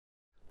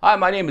Hi,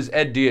 my name is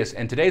Ed Diaz,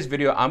 and in today's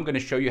video I'm going to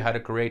show you how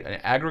to create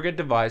an aggregate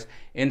device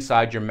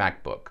inside your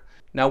MacBook.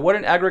 Now what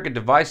an aggregate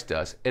device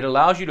does, it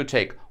allows you to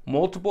take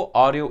multiple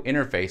audio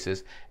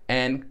interfaces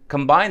and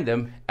combine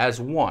them as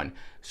one.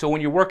 So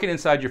when you're working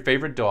inside your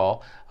favorite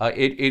DAW,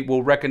 it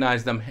will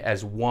recognize them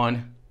as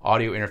one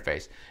audio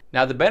interface.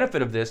 Now the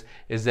benefit of this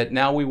is that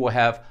now we will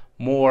have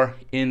more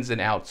ins and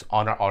outs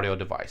on our audio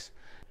device.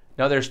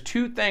 Now there's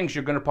two things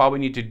you're going to probably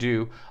need to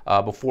do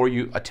before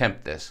you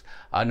attempt this.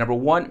 Number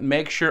one,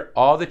 make sure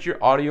all that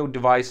your audio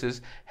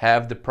devices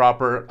have the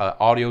proper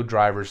audio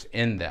drivers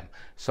in them.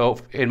 So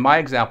in my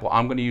example,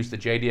 I'm going to use the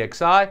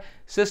JDXI,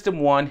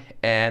 System-1,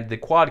 and the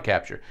Quad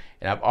Capture.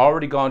 And I've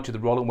already gone to the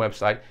Roland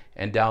website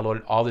and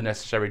downloaded all the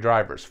necessary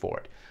drivers for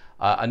it.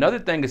 Another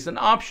thing that's an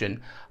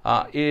option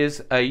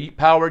is a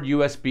powered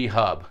USB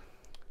hub.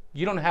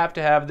 You don't have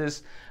to have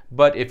this,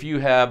 but if you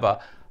have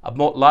a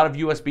lot of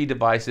USB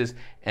devices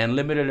and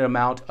limited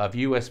amount of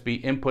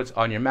USB inputs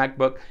on your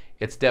MacBook,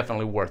 it's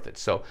definitely worth it.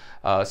 So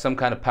some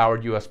kind of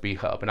powered USB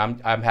hub, and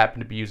I'm happy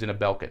to be using a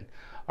Belkin.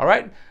 All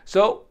right,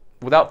 so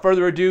without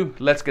further ado,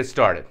 let's get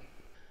started.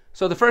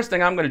 So the first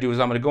thing I'm going to do is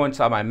I'm going to go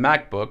inside my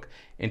MacBook,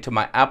 into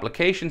my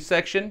application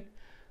section,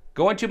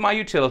 go into my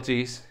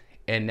utilities,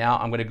 and now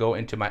I'm going to go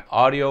into my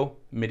audio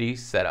MIDI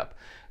setup.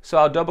 So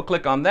I'll double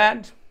click on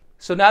that.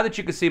 So now that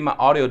you can see my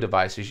audio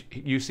devices,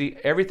 you see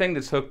everything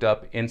that's hooked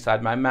up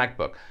inside my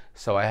MacBook.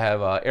 So I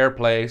have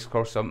AirPlay, of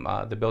course, some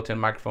the built-in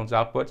microphones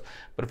outputs.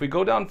 But if we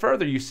go down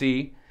further, you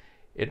see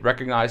it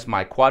recognized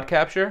my Quad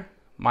Capture,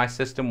 my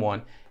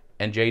System-1,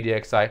 and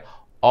JDXI,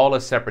 all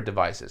as separate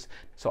devices.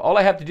 So all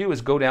I have to do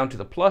is go down to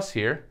the plus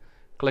here,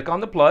 click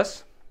on the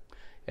plus,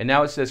 and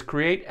now it says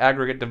Create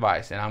Aggregate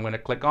Device, and I'm going to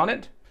click on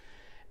it.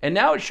 And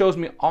now it shows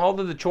me all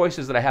of the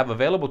choices that I have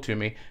available to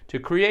me to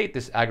create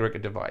this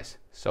aggregate device.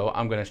 So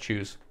I'm going to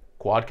choose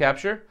Quad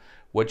Capture,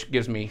 which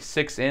gives me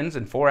 6 ins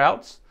and 4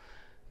 outs.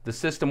 The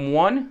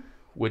System-1,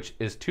 which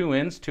is 2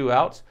 ins, 2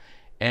 outs.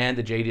 And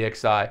the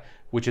JDXI,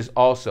 which is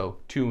also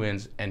 2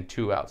 ins and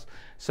 2 outs.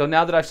 So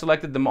now that I've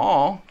selected them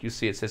all, you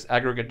see it says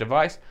Aggregate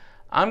Device.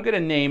 I'm going to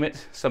name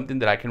it something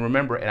that I can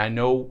remember and I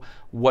know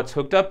what's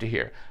hooked up to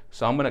here.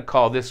 So I'm going to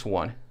call this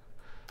one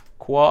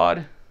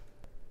Quad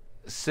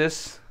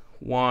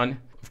Sys-1,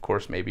 of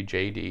course, maybe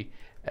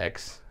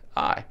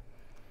JDXI.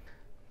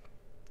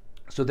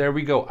 So there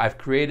we go. I've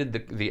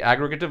created the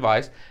aggregate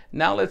device.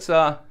 Now let's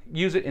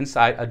use it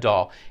inside a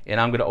DAW. And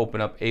I'm going to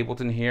open up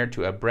Ableton here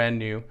to a brand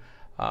new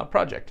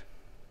project.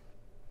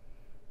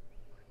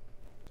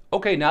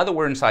 Okay, now that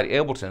we're inside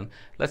Ableton,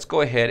 let's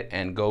go ahead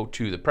and go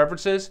to the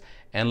Preferences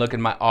and look at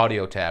my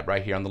Audio tab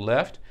right here on the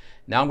left.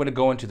 Now I'm going to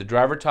go into the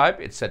driver type.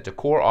 It's set to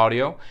Core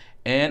Audio,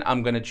 and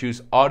I'm going to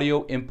choose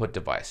Audio Input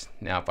Device.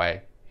 Now if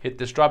I hit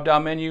this drop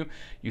down menu,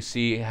 you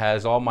see it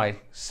has all my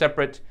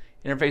separate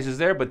interfaces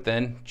there, but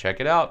then check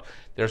it out.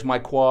 There's my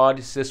Quad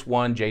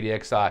Sys-1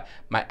 JDXI,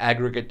 my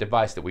aggregate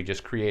device that we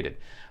just created.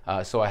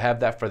 So I have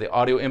that for the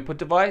audio input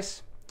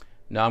device.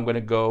 Now I'm going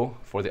to go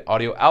for the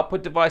audio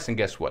output device, and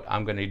guess what?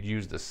 I'm going to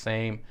use the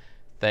same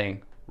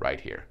thing right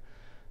here.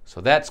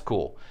 So that's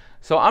cool.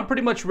 So I'm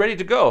pretty much ready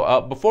to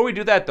go. Before we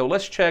do that though,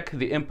 let's check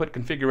the input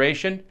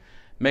configuration.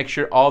 Make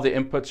sure all the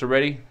inputs are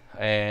ready.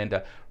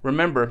 And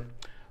remember,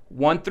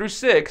 1 through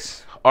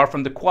 6 are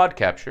from the Quad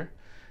Capture,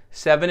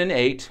 7 and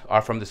 8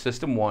 are from the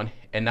System-1,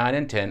 and 9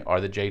 and 10 are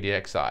the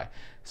JDXI.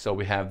 So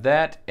we have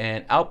that,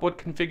 and output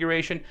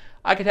configuration.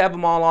 I could have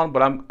them all on,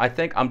 but I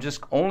think I'm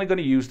just only going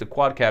to use the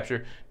Quad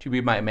Capture to be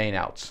my main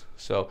outs.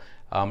 So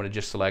I'm going to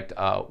just select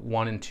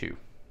 1 and 2.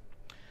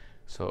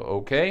 So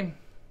okay.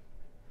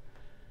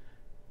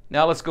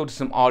 Now let's go to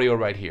some audio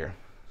right here.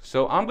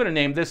 So I'm going to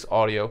name this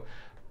audio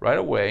right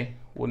away.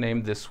 We'll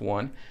name this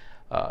one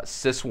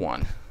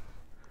Sys-1.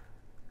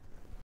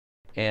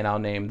 And I'll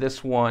name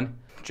this one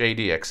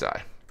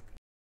JDXI.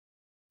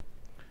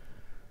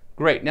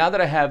 Great, now that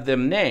I have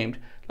them named,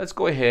 let's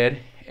go ahead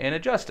and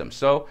adjust them.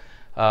 So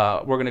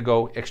we're going to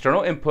go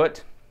External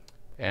Input,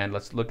 and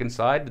let's look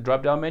inside the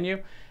drop down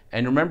menu.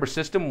 And remember,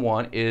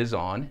 System-1 is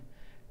on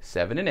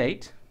 7 and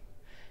 8.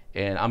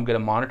 And I'm going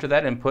to monitor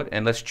that input,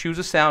 and let's choose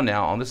a sound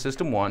now on the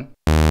System-1.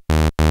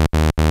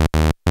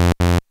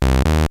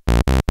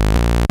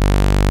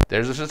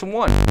 There's the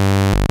System-1.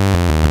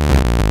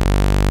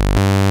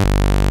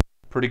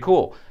 Pretty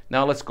cool.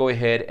 Now let's go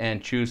ahead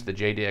and choose the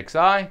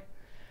JDXI.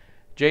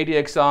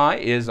 JDXI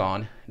is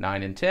on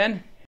 9 and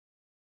 10.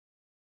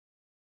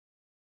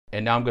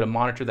 And now I'm going to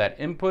monitor that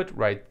input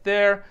right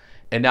there.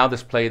 And now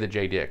let's play the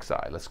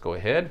JDXI. Let's go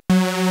ahead.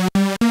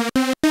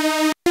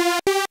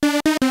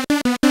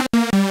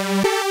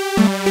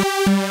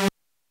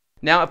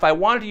 Now if I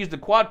wanted to use the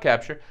Quad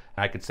Capture,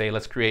 I could say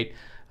let's create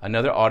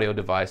another audio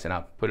device, and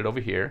I'll put it over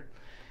here.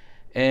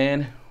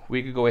 And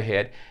we could go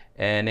ahead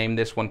and name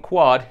this one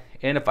Quad.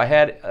 And if I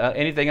had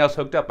anything else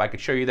hooked up, I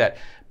could show you that.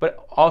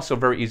 But also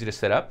very easy to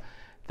set up.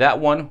 That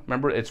one,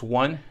 remember, it's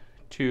 1,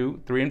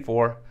 2, 3, and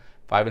 4,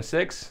 5, and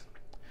 6.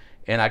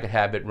 And I could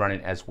have it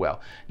running as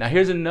well. Now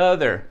here's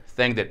another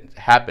thing that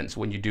happens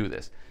when you do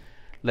this.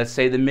 Let's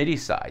say the MIDI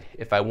side.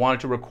 If I wanted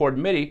to record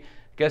MIDI,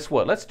 guess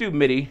what? Let's do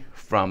MIDI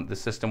from the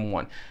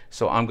System-1.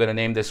 So I'm going to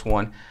name this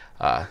one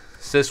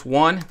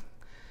Sys-1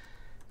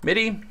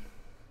 MIDI.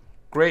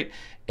 Great.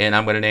 And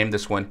I'm going to name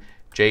this one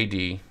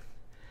JDXI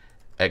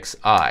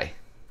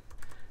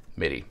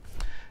MIDI.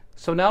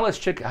 So now let's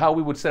check how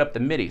we would set up the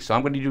MIDI. So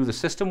I'm going to do the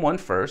System-1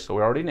 first. So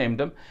we already named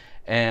them.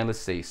 And let's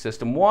see,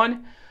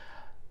 System-1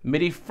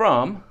 MIDI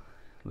from,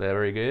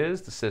 there it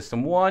is, the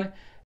System-1.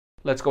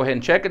 Let's go ahead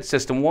and check it.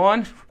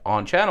 System-1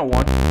 on channel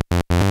 1.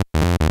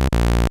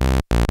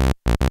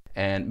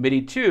 And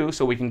MIDI 2,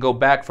 so we can go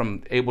back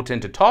from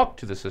Ableton to talk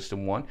to the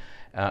System-1.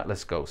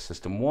 Let's go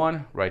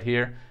System-1 right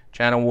here,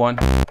 channel 1.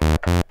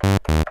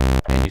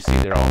 And you see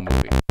they're all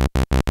moving.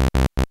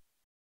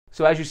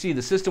 So as you see,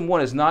 the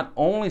System-1 is not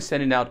only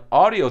sending out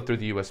audio through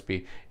the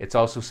USB, it's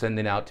also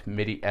sending out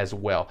MIDI as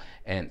well.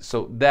 And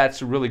so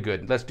that's really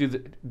good. Let's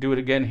do it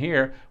again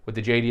here with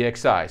the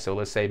JDXI. So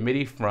let's say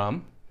MIDI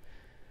from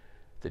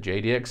the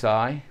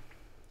JDXI.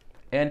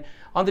 And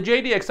on the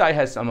JDXI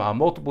has some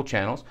multiple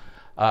channels.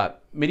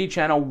 MIDI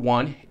channel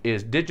 1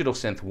 is Digital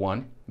Synth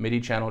 1.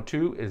 MIDI channel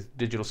 2 is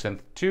Digital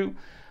Synth 2.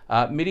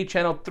 MIDI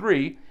channel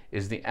 3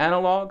 is the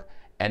analog.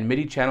 And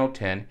MIDI channel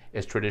 10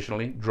 is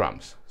traditionally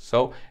drums.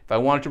 So if I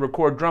wanted to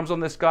record drums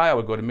on this guy, I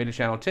would go to MIDI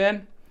channel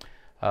 10,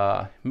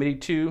 MIDI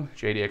 2,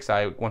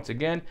 JDXI once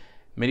again,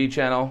 MIDI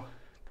channel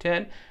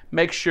 10.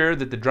 Make sure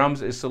that the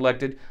drums is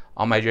selected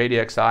on my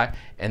JDXI,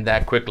 and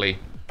that quickly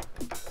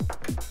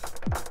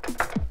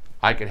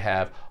I could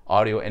have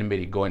audio and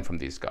MIDI going from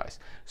these guys.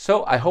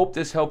 So I hope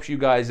this helps you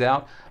guys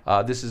out.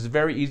 This is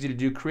very easy to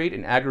do. Create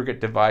an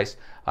aggregate device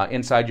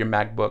inside your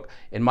MacBook.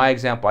 In my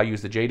example, I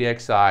use the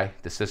JDXI,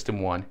 the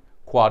System-1,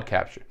 quad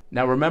capture.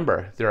 Now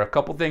remember, there are a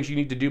couple things you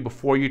need to do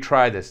before you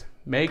try this.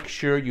 Make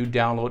sure you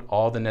download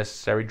all the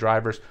necessary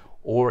drivers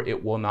or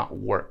it will not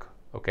work,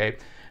 okay?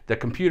 The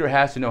computer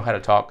has to know how to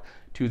talk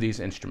to these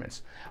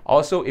instruments.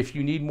 Also, if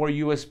you need more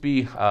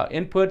USB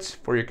inputs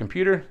for your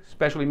computer,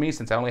 especially me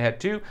since I only had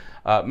 2,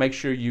 make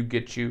sure you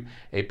get you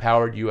a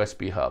powered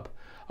USB hub.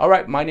 All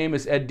right, my name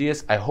is Ed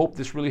Diaz. I hope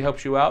this really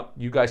helps you out.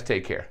 You guys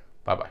take care.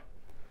 Bye-bye.